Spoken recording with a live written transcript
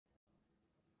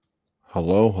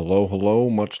Hello, hello, hello.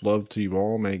 Much love to you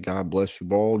all. May God bless you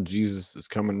all. Jesus is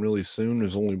coming really soon.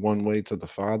 There's only one way to the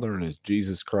Father, and it's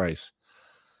Jesus Christ.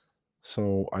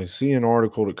 So I see an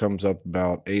article that comes up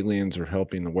about aliens are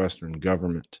helping the Western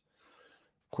government.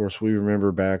 Of course, we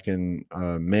remember back in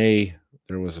May,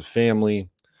 there was a family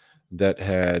that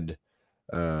had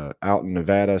out in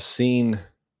Nevada seen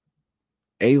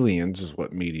aliens, is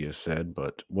what media said.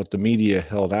 But what the media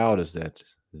held out is that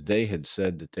they had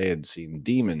said that they had seen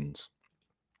demons.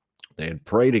 They had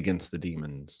prayed against the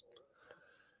demons.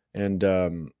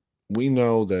 And we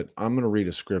know that I'm going to read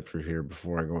a scripture here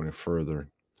before I go any further.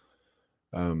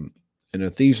 Um, in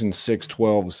Ephesians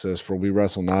 6:12, it says, "For we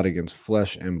wrestle not against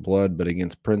flesh and blood, but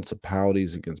against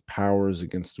principalities, against powers,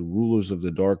 against the rulers of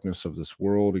the darkness of this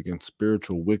world, against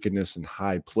spiritual wickedness in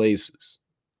high places."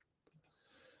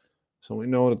 So we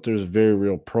know that there's a very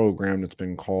real program that's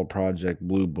been called Project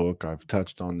Blue Book. I've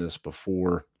touched on this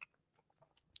before.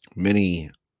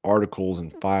 Many articles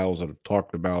and files that have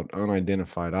talked about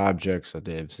unidentified objects that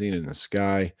they have seen in the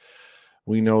sky.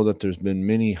 We know that there's been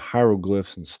many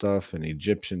hieroglyphs and stuff in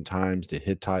Egyptian times, the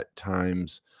Hittite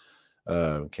times,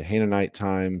 Canaanite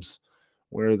times,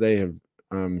 where they have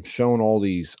shown all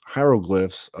these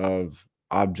hieroglyphs of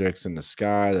objects in the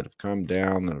sky that have come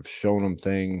down, that have shown them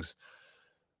things.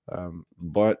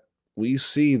 But we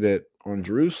see that on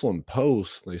Jerusalem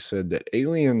Post, they said that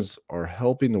aliens are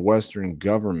helping the Western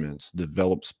governments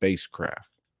develop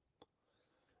spacecraft.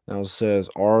 Now it says,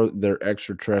 are there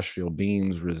extraterrestrial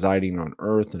beings residing on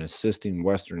Earth and assisting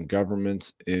Western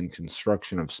governments in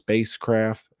construction of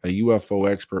spacecraft? A UFO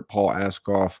expert, Paul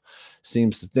Askoff,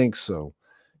 seems to think so.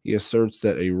 He asserts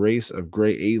that a race of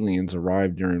gray aliens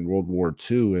arrived during World War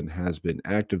II and has been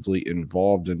actively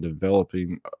involved in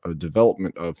developing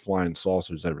development of flying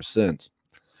saucers ever since.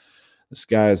 This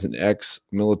guy is an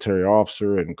ex-military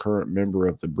officer and current member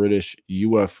of the British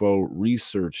UFO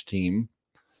research team,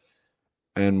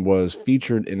 and was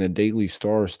featured in a Daily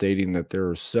Star, stating that there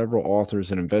are several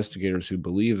authors and investigators who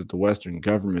believe that the Western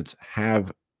governments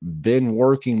have been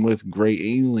working with gray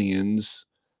aliens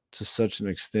to such an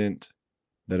extent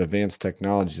that advanced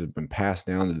technologies have been passed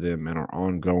down to them, and our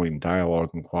ongoing dialogue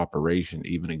and cooperation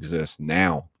even exists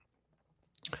now.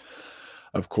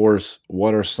 Of course,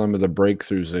 what are some of the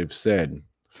breakthroughs they've said?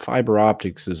 Fiber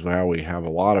optics is how we have a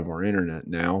lot of our internet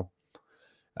now.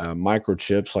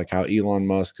 Microchips, like how Elon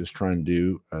Musk is trying to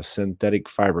do, synthetic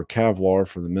fiber Kevlar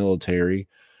for the military,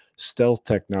 stealth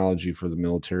technology for the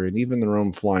military, and even their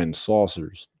own flying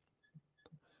saucers.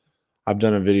 I've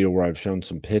done a video where I've shown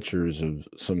some pictures of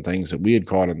some things that we had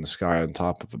caught in the sky on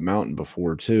top of a mountain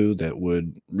before, too, that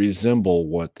would resemble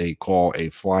what they call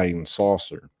a flying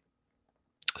saucer.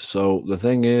 So the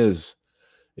thing is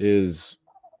a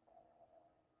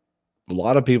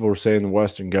lot of people are saying the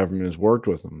Western government has worked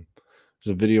with them.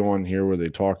 There's a video on here where they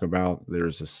talk about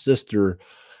there's a sister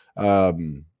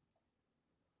um,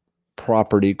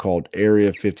 property called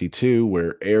Area 52,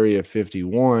 where Area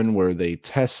 51, where they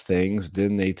test things,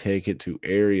 then they take it to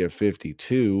Area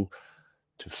 52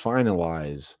 to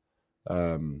finalize.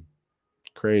 Um,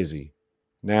 Crazy.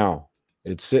 Now,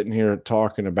 it's sitting here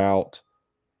talking about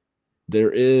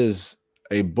there is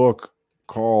a book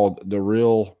called The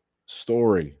Real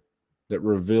Story that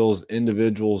reveals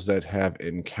individuals that have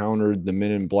encountered the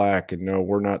Men in Black. And no,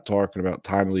 we're not talking about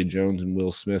Tommy Lee Jones and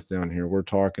Will Smith down here. We're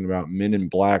talking about Men in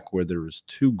Black, where there was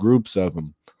two groups of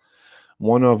them.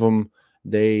 One of them,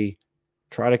 they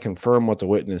try to confirm what the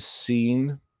witness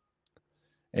seen,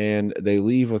 and they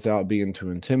leave without being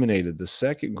too intimidated. The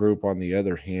second group, on the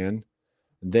other hand,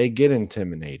 they get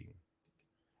intimidating,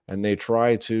 and they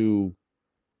try to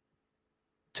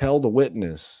tell the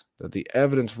witness that the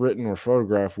evidence, written or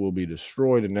photographed, will be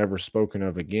destroyed and never spoken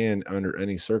of again under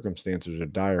any circumstances, or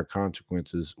dire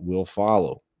consequences will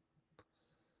follow.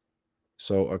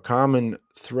 So, a common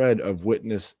thread of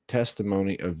witness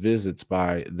testimony of visits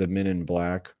by the Men in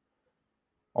Black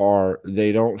are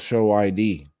they don't show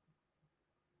ID.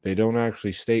 They don't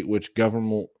actually state which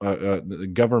governmental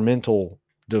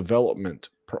development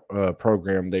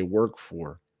program they work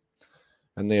for,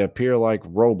 and they appear like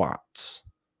robots.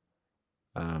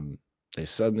 They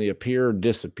suddenly appear,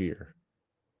 disappear.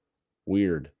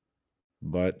 Weird.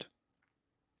 But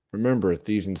remember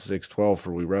Ephesians 6:12,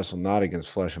 "For we wrestle not against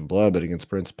flesh and blood, but against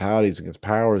principalities, against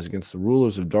powers, against the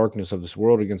rulers of darkness of this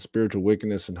world, against spiritual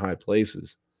wickedness in high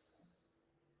places."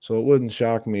 So it wouldn't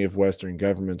shock me if Western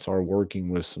governments are working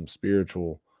with some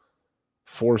spiritual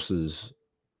forces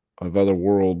of other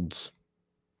worlds,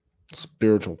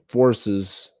 spiritual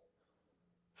forces,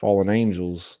 fallen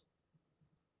angels,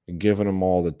 and giving them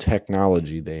all the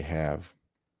technology they have.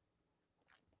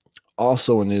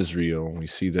 Also in Israel, we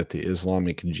see that the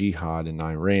Islamic Jihad in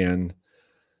Iran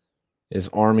is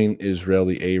arming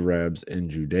Israeli Arabs in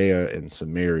Judea and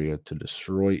Samaria to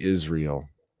destroy Israel.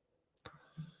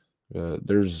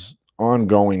 There's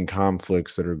ongoing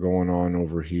conflicts that are going on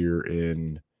over here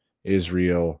in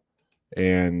Israel,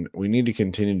 and we need to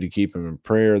continue to keep them in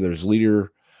prayer. The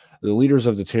leaders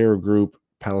of the terror group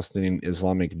Palestinian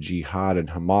Islamic Jihad and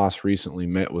Hamas recently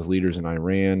met with leaders in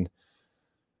Iran,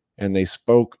 and they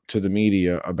spoke to the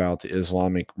media about the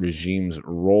Islamic regime's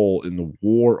role in the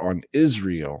war on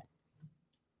Israel.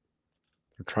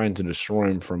 They're trying to destroy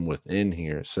him from within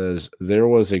here. It says there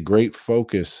was a great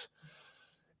focus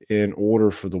in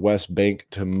order for the West Bank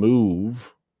to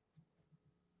move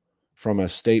from a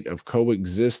state of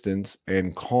coexistence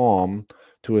and calm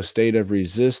to a state of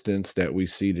resistance that we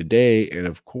see today. And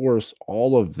of course,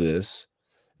 all of this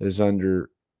is under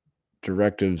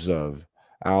directives of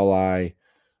Ally,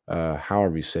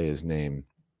 however you say his name.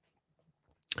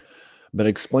 But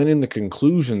explaining the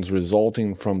conclusions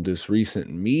resulting from this recent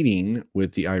meeting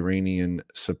with the Iranian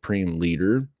supreme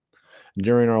leader,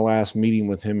 during our last meeting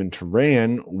with him in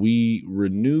Tehran, he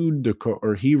renewed the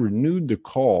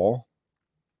call.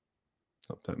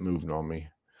 Oh, that moved on me.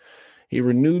 He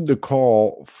renewed the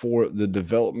call for the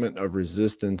development of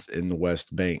resistance in the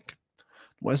West Bank.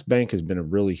 The West Bank has been a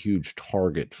really huge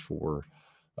target for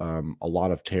a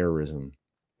lot of terrorism.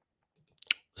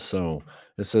 So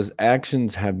it says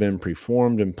actions have been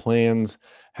performed and plans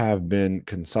have been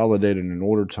consolidated in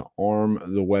order to arm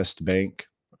the West Bank,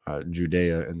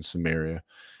 Judea and Samaria,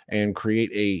 and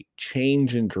create a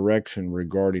change in direction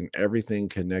regarding everything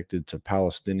connected to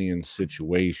Palestinian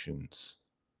situations.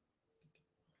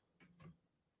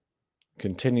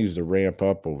 Continues to ramp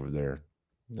up over there.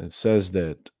 It says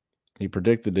that he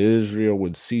predicted Israel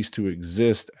would cease to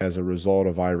exist as a result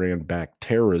of Iran-backed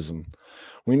terrorism.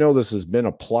 We know this has been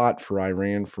a plot for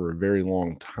Iran for a very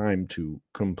long time to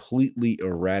completely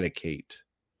eradicate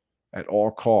at all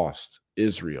costs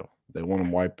Israel. They want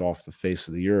them wiped off the face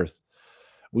of the earth.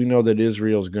 We know that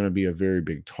Israel is going to be a very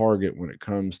big target when it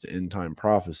comes to end-time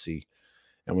prophecy.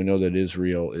 And we know that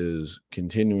Israel is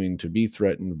continuing to be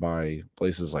threatened by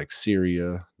places like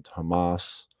Syria,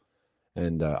 Hamas,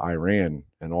 and Iran,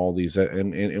 and all these.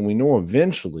 And we know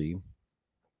eventually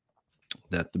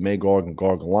that the Magog and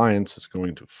Gog alliance is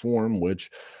going to form, which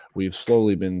we've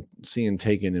slowly been seeing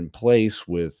taken in place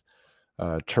with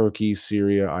Turkey,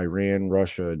 Syria, Iran,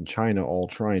 Russia, and China all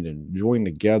trying to join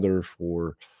together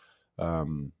for,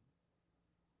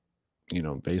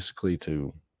 basically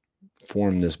to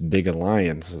form this big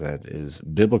alliance that is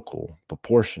biblical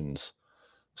proportions.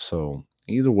 So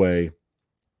either way,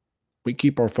 we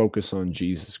keep our focus on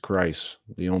Jesus Christ,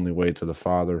 the only way to the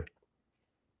Father.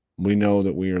 We know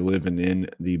that we are living in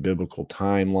the biblical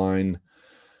timeline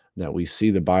that we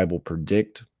see the Bible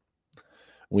predict.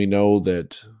 We know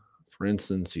that, for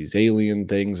instance, these alien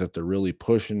things that they're really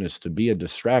pushing is to be a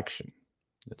distraction.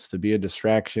 It's to be a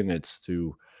distraction. It's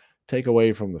to take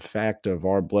away from the fact of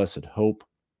our blessed hope.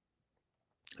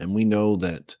 And we know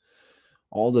that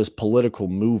all this political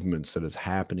movements that is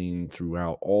happening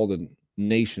throughout all the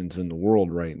nations in the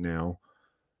world right now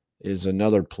is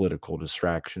another political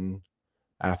distraction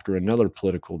after another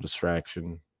political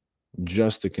distraction,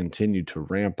 just to continue to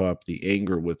ramp up the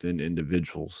anger within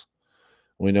individuals.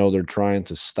 We know they're trying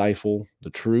to stifle the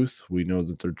truth. We know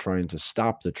that they're trying to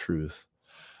stop the truth.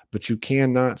 But you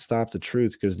cannot stop the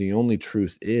truth because the only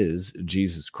truth is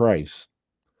Jesus Christ.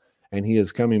 And he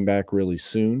is coming back really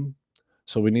soon.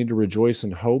 So we need to rejoice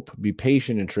in hope, be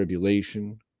patient in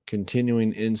tribulation,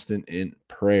 continuing instant in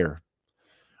prayer.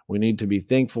 We need to be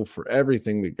thankful for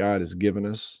everything that God has given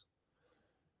us.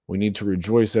 We need to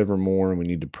rejoice evermore, and we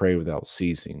need to pray without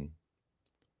ceasing.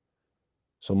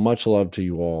 So much love to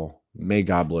you all. May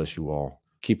God bless you all.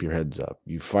 Keep your heads up.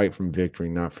 You fight from victory,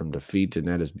 not from defeat, and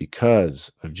that is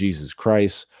because of Jesus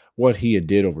Christ, what he had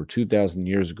did over 2,000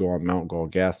 years ago on Mount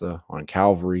Golgotha, on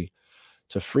Calvary,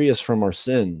 to free us from our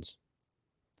sins.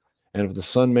 And if the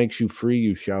Son makes you free,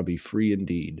 you shall be free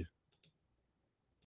indeed.